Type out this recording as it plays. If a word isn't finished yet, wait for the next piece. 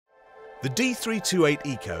The D328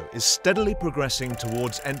 Eco is steadily progressing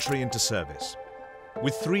towards entry into service,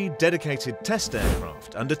 with 3 dedicated test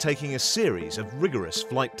aircraft undertaking a series of rigorous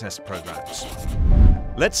flight test programs.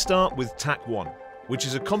 Let's start with TAC 1, which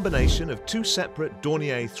is a combination of 2 separate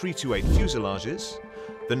Dornier 328 fuselages,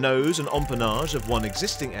 the nose and empennage of one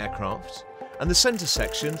existing aircraft, and the centre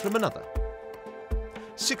section from another.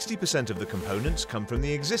 60% of the components come from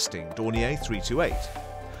the existing Dornier 328,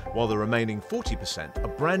 while the remaining 40% are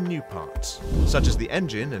brand new parts, such as the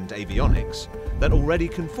engine and avionics, that already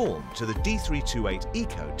conform to the D328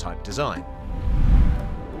 Eco type design.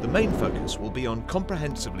 The main focus will be on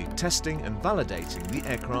comprehensively testing and validating the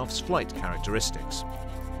aircraft's flight characteristics.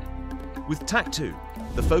 With TAC 2,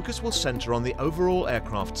 the focus will centre on the overall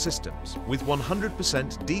aircraft systems, with 100%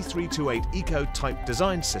 D328 Eco type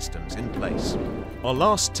design systems in place. Our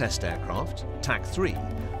last test aircraft, TAC 3,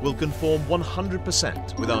 will conform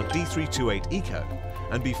 100% with our D328 Eco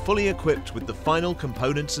and be fully equipped with the final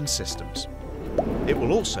components and systems. It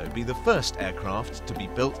will also be the first aircraft to be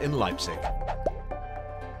built in Leipzig.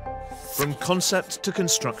 From concept to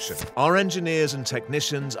construction, our engineers and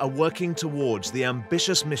technicians are working towards the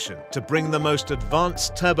ambitious mission to bring the most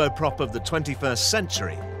advanced turboprop of the 21st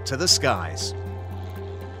century to the skies.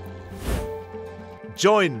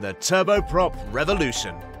 Join the turboprop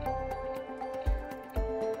revolution.